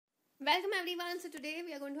Welcome everyone. So today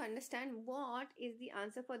we are going to understand what is the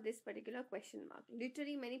answer for this particular question mark.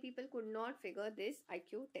 Literally many people could not figure this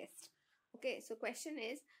IQ test. Okay, so question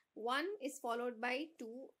is 1 is followed by 2,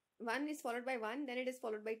 1 is followed by 1, then it is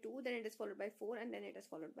followed by 2, then it is followed by 4 and then it is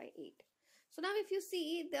followed by 8. So now if you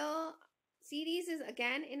see the series is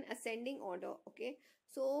again in ascending order. Okay,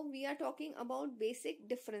 so we are talking about basic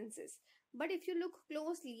differences. But if you look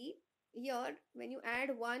closely here, when you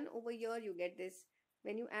add 1 over here you get this,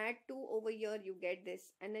 when you add 2 over here you get this,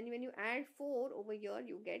 and then when you add 4 over here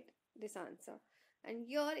you get this answer, and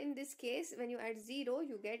here in this case when you add 0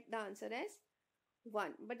 you get the answer as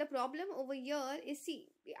 1. But the problem over here is, see,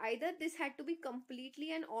 either this had to be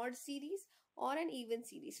completely an odd series or an even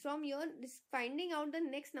series. From here this finding out the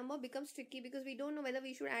next number becomes tricky because we don't know whether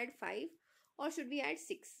we should add 5 or should we add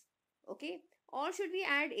 6, okay, or should we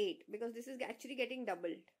add 8 because this is actually getting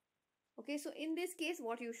doubled. Okay, so in this case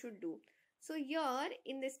what you should do, so here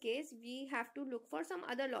in this case we have to look for some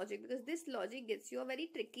other logic because this logic gets you a very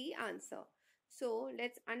tricky answer. So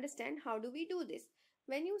let's understand how do we do this.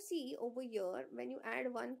 When you see over here, when you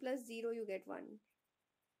add 1 plus 0 you get 1,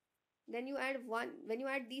 then you add 1, when you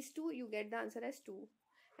add these two you get the answer as 2,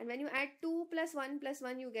 and when you add 2 plus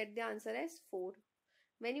 1 you get the answer as 4.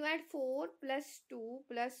 When you add 4 plus 2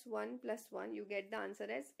 plus 1 plus 1 you get the answer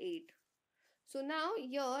as 8. So now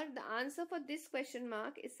here the answer for this question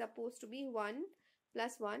mark is supposed to be 1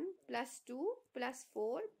 plus 2 plus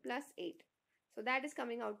 4 plus 8. So that is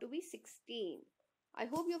coming out to be 16. I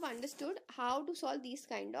hope you've understood how to solve these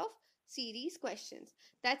kind of series questions.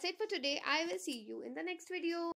 That's it for today. I will see you in the next video.